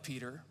lot like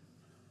Peter.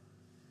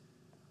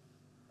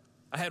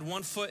 I had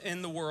one foot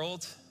in the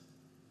world,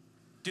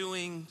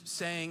 doing,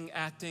 saying,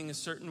 acting a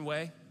certain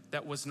way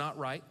that was not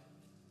right.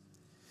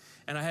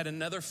 And I had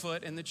another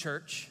foot in the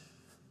church,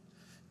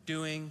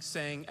 doing,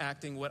 saying,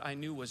 acting what I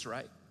knew was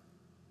right.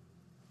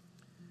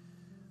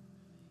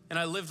 And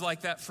I lived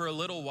like that for a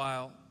little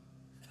while.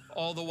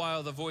 All the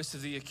while, the voice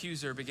of the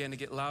accuser began to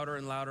get louder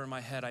and louder in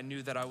my head. I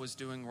knew that I was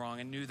doing wrong.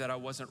 I knew that I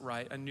wasn't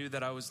right. I knew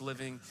that I was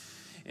living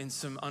in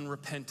some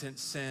unrepentant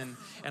sin.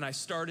 And I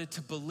started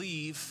to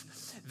believe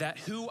that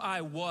who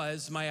I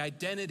was, my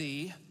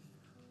identity,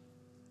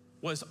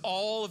 was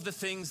all of the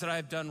things that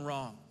I've done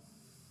wrong.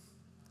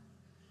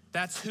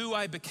 That's who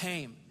I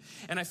became.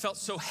 And I felt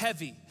so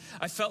heavy.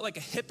 I felt like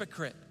a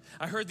hypocrite.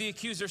 I heard the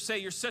accuser say,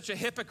 you're such a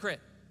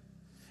hypocrite.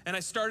 And I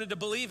started to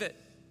believe it.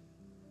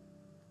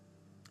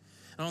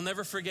 And I'll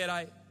never forget,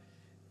 I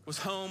was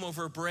home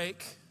over a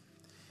break,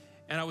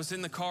 and I was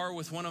in the car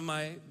with one of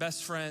my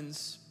best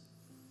friends,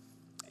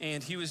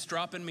 and he was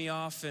dropping me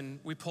off, and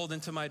we pulled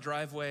into my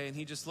driveway, and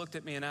he just looked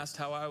at me and asked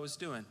how I was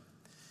doing.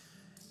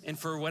 And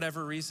for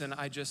whatever reason,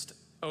 I just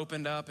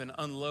opened up and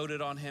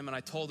unloaded on him, and I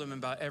told him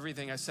about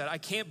everything. I said, I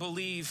can't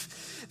believe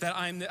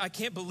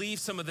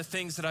some of the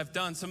things that I've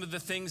done, some of the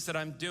things that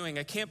I'm doing.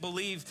 I can't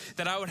believe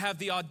that I would have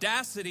the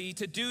audacity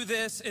to do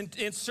this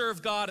and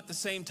serve God at the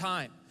same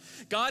time.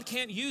 God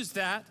can't use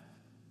that.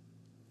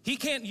 He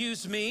can't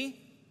use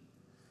me.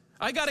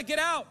 I got to get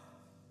out.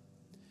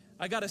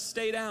 I got to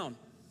stay down.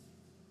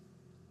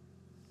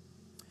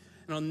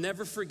 And I'll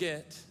never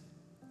forget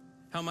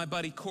how my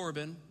buddy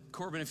Corbin,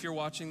 if you're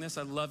watching this,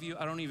 I love you.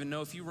 I don't even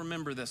know if you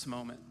remember this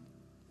moment.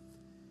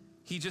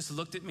 He just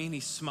looked at me and he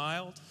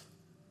smiled.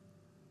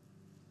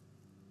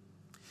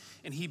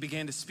 And he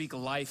began to speak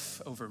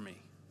life over me.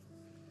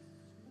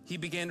 He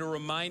began to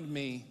remind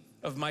me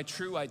of my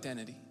true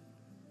identity.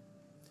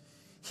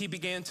 He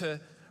began to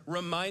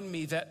remind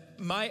me that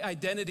my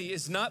identity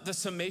is not the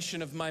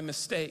summation of my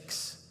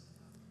mistakes.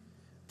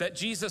 That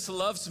Jesus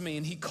loves me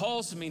and he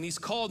calls me and he's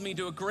called me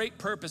to a great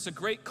purpose, a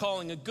great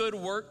calling, a good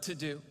work to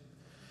do.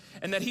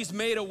 And that he's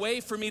made a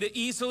way for me to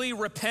easily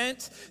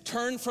repent,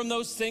 turn from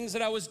those things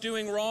that I was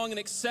doing wrong and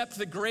accept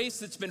the grace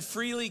that's been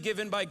freely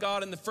given by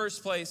God in the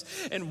first place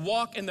and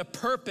walk in the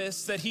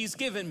purpose that he's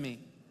given me.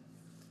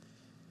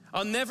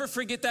 I'll never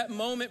forget that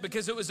moment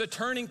because it was a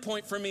turning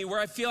point for me where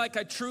I feel like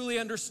I truly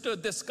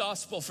understood this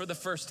gospel for the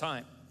first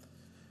time.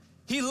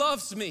 He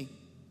loves me.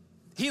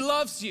 He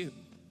loves you.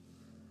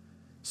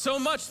 So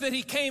much that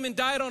he came and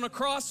died on a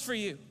cross for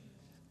you,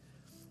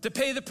 to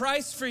pay the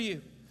price for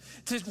you,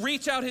 to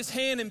reach out his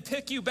hand and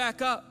pick you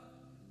back up.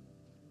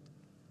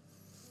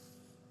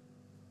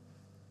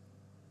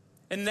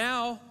 And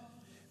now,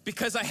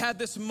 because I had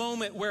this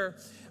moment where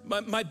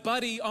my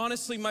buddy,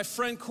 honestly, my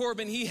friend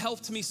Corbin, he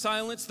helped me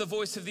silence the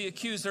voice of the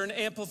accuser and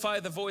amplify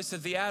the voice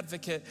of the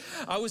advocate.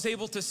 I was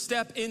able to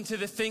step into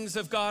the things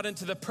of God,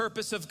 into the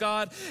purpose of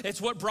God.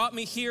 It's what brought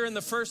me here in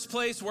the first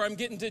place, where I'm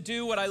getting to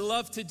do what I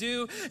love to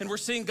do. And we're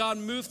seeing God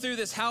move through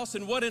this house.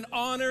 And what an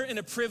honor and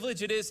a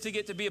privilege it is to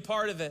get to be a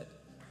part of it.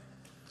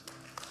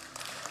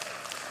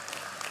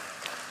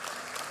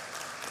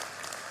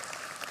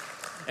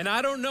 And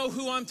I don't know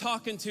who I'm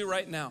talking to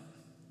right now,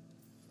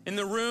 in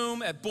the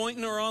room, at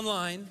Boynton, or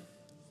online,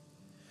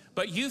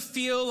 but you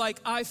feel like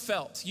I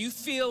felt. You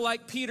feel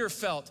like Peter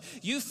felt.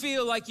 You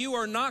feel like you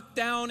are knocked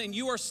down and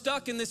you are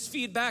stuck in this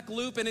feedback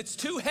loop and it's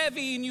too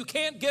heavy and you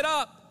can't get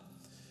up.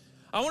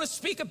 I want to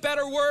speak a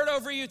better word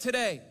over you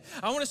today.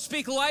 I want to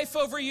speak life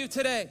over you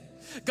today.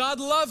 God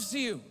loves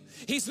you.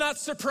 He's not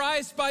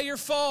surprised by your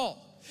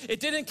fall.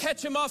 It didn't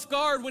catch him off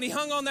guard when he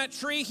hung on that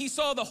tree. He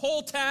saw the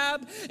whole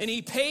tab and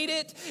he paid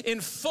it in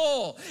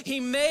full.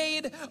 He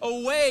made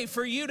a way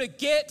for you to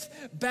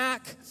get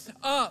back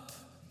up.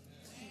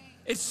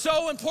 It's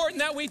so important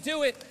that we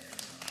do it.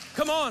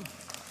 Come on.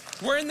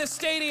 We're in this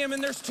stadium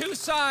and there's two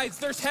sides.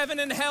 There's heaven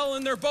and hell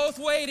and they're both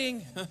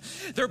waiting.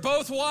 They're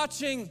both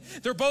watching.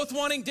 They're both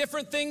wanting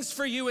different things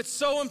for you. It's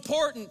so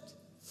important.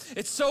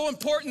 It's so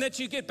important that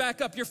you get back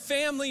up. Your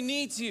family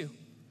needs you.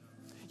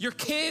 Your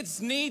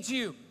kids need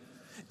you.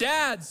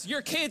 Dads,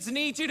 your kids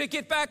need you to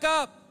get back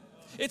up.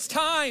 It's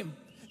time.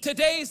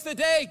 Today's the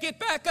day. Get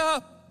back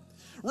up.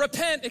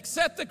 Repent,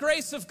 accept the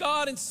grace of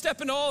God, and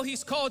step into all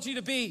he's called you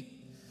to be.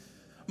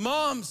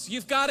 Moms,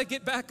 you've got to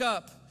get back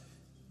up.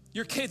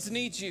 Your kids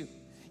need you.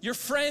 Your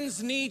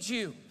friends need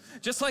you.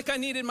 Just like I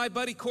needed my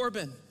buddy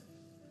Corbin.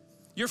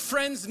 Your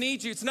friends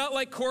need you. It's not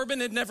like Corbin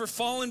had never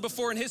fallen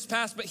before in his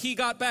past, but he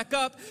got back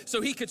up so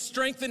he could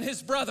strengthen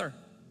his brother.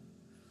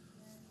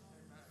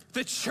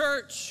 The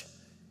church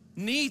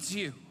needs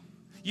you.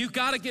 You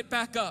got to get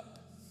back up.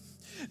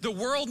 The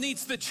world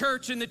needs the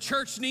church and the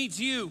church needs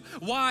you.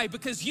 Why?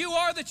 Because you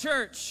are the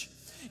church.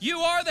 You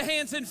are the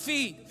hands and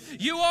feet.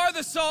 You are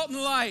the salt and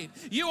light.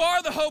 You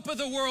are the hope of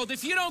the world.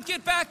 If you don't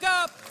get back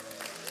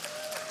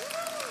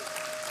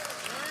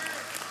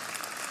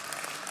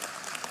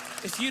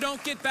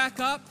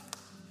up,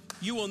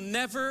 you will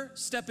never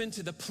step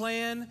into the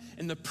plan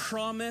and the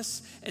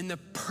promise and the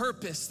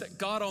purpose that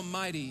God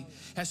Almighty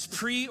has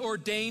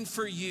preordained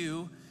for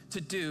you to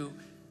do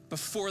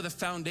before the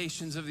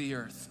foundations of the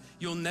earth.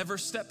 You'll never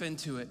step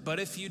into it, but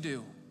if you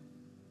do,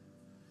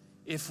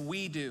 if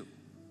we do,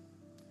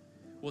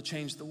 we'll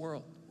change the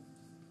world.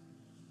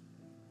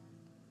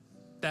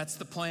 That's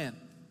the plan.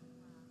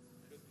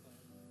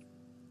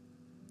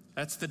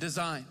 That's the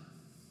design.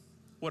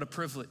 What a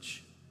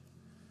privilege.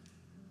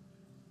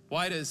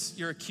 Why does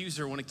your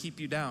accuser want to keep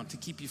you down? To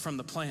keep you from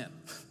the plan,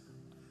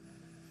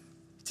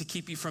 to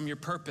keep you from your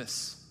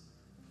purpose,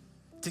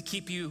 to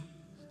keep you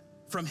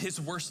from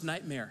his worst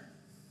nightmare.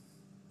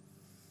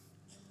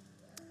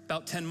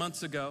 About 10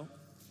 months ago,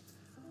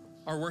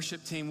 our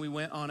worship team, we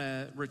went on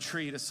a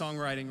retreat, a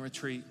songwriting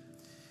retreat.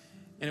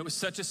 And it was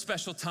such a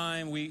special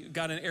time. We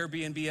got an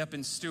Airbnb up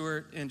in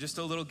Stewart and just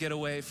a little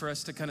getaway for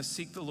us to kind of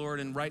seek the Lord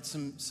and write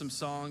some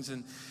songs.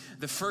 And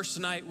the first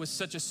night was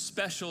such a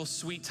special,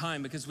 sweet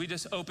time because we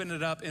just opened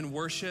it up in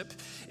worship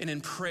and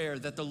in prayer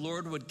that the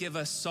Lord would give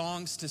us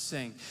songs to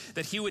sing,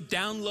 that he would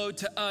download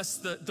to us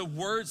the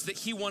words that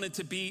he wanted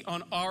to be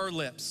on our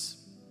lips,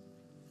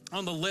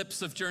 on the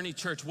lips of Journey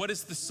Church. What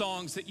is the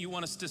songs that you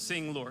want us to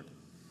sing, Lord?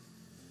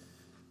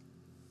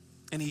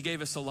 And he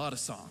gave us a lot of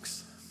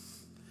songs,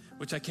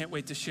 which I can't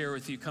wait to share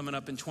with you coming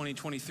up in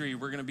 2023.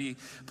 We're gonna be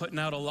putting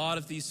out a lot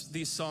of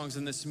these songs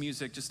and this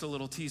music, just a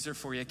little teaser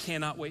for you. I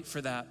cannot wait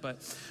for that. But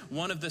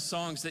one of the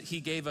songs that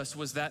he gave us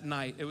was that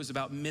night. It was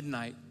about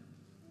midnight,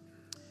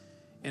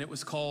 and it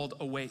was called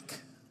Awake,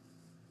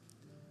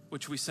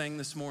 which we sang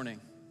this morning.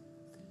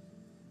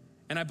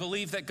 And I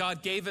believe that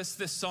God gave us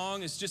this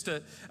song as just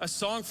a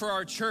song for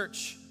our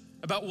church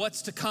about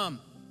what's to come.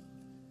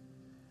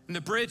 And the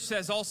bridge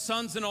says, all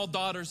sons and all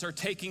daughters are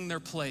taking their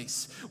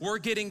place. We're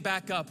getting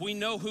back up. We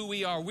know who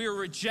we are. We're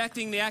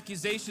rejecting the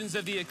accusations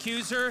of the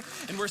accuser,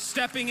 and we're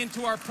stepping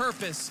into our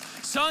purpose.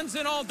 Sons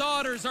and all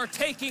daughters are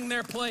taking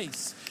their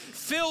place.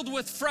 Filled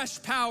with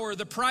fresh power,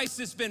 the price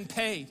has been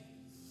paid.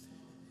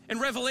 In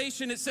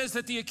Revelation, it says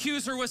that the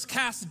accuser was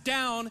cast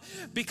down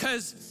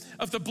because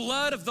of the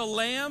blood of the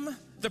Lamb,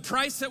 the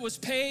price that was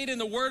paid, in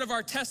the word of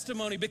our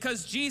testimony.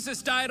 Because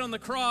Jesus died on the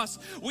cross,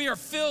 we are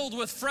filled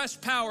with fresh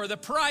power. The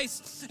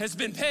price has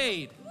been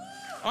paid.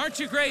 Aren't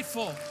you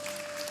grateful?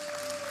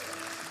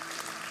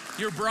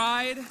 Your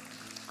bride,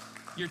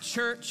 your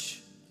church,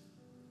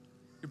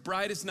 your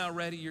bride is now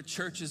ready. Your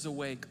church is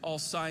awake. All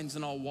signs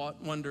and all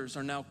wonders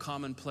are now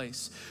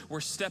commonplace. We're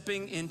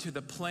stepping into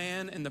the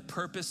plan and the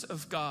purpose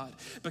of God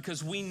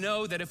because we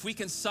know that if we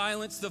can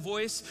silence the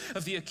voice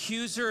of the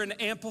accuser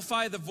and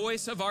amplify the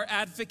voice of our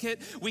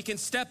advocate, we can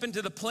step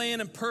into the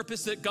plan and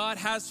purpose that God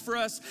has for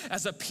us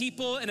as a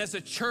people and as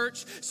a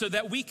church so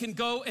that we can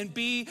go and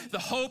be the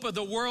hope of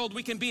the world.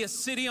 We can be a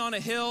city on a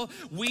hill.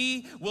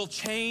 We will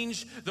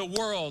change the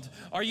world.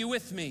 Are you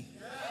with me?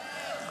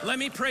 Let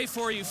me pray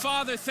for you.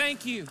 Father,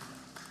 thank you.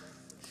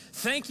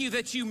 Thank you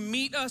that you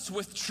meet us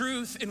with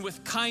truth and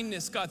with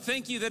kindness, God.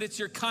 Thank you that it's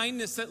your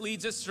kindness that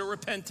leads us to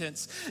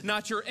repentance,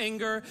 not your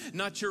anger,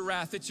 not your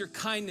wrath. It's your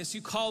kindness.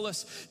 You call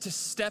us to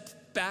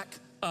step back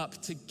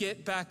up, to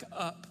get back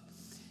up,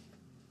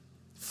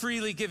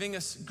 freely giving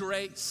us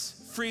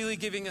grace, freely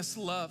giving us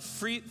love,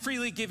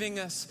 freely giving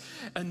us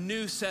a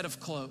new set of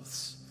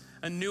clothes,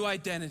 a new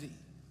identity.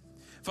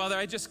 Father,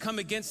 I just come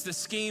against the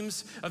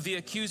schemes of the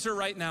accuser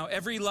right now.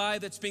 Every lie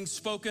that's being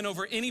spoken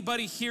over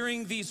anybody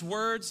hearing these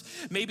words,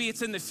 maybe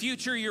it's in the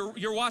future,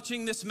 you're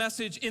watching this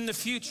message in the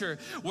future,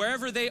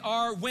 wherever they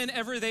are,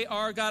 whenever they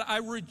are, God, I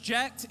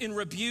reject and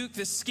rebuke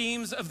the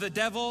schemes of the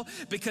devil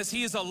because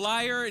he is a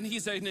liar and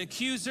he's an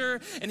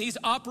accuser and he's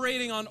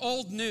operating on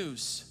old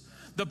news.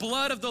 The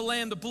blood of the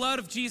Lamb, the blood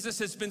of Jesus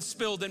has been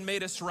spilled and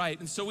made us right.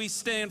 And so we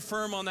stand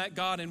firm on that,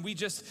 God, and we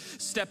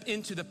just step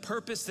into the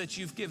purpose that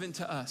you've given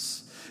to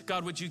us.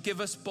 God, would you give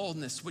us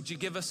boldness? Would you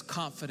give us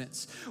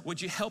confidence?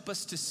 Would you help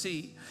us to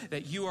see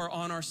that you are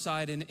on our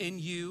side and in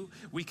you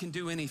we can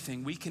do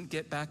anything. We can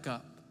get back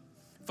up.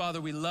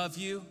 Father, we love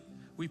you.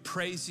 We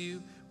praise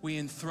you. We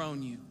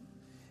enthrone you.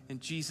 In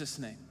Jesus'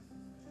 name.